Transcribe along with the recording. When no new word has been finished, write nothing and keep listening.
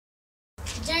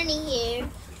Journey here.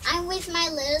 I'm with my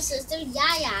little sister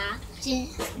Yaya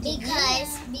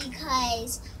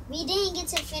because we didn't get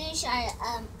to finish our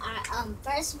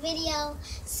first video,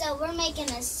 so we're making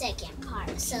a second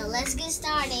part. So let's get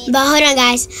started. But hold on,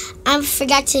 guys. I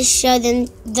forgot to show them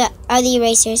the other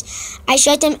erasers. I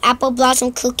showed them Apple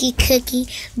Blossom Cookie,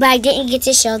 but I didn't get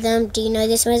to show them. Do you know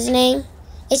this one's name?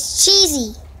 It's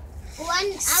Cheesy.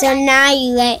 So now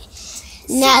you let.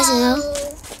 So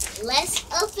let's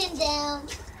open them.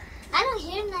 I don't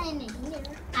hear nothing in here.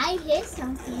 I hear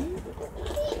something.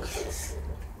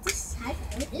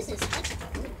 This is such a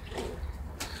good.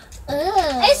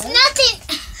 It's nothing.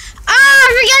 Oh, I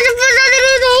forgot to put something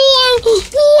in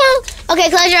there. Okay,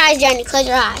 close your eyes, Johnny. Close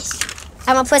your eyes.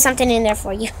 I'm gonna put something in there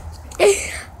for you.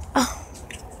 Oh,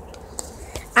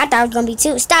 I thought it was gonna be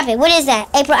two. Stop it. What is that?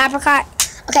 April apricot.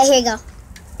 Okay, here you go.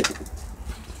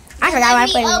 I forgot what I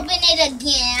put in. Open it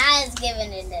again. I was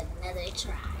giving it another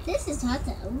try. This is hard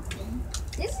to open.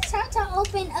 This is hard to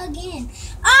open again.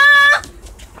 Ah!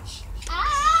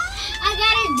 I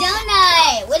got a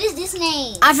donut. What is this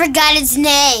name? I forgot its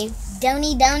name.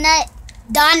 Donut?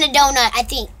 Donna Donut, I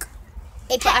think.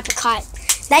 April apricot.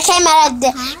 That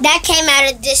came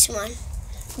out of this one.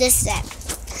 This set.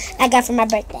 I got for my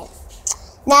birthday.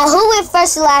 Now who went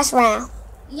first the last round?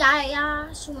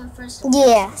 Yeah, she went first.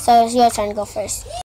 Yeah, so it's your turn to go first.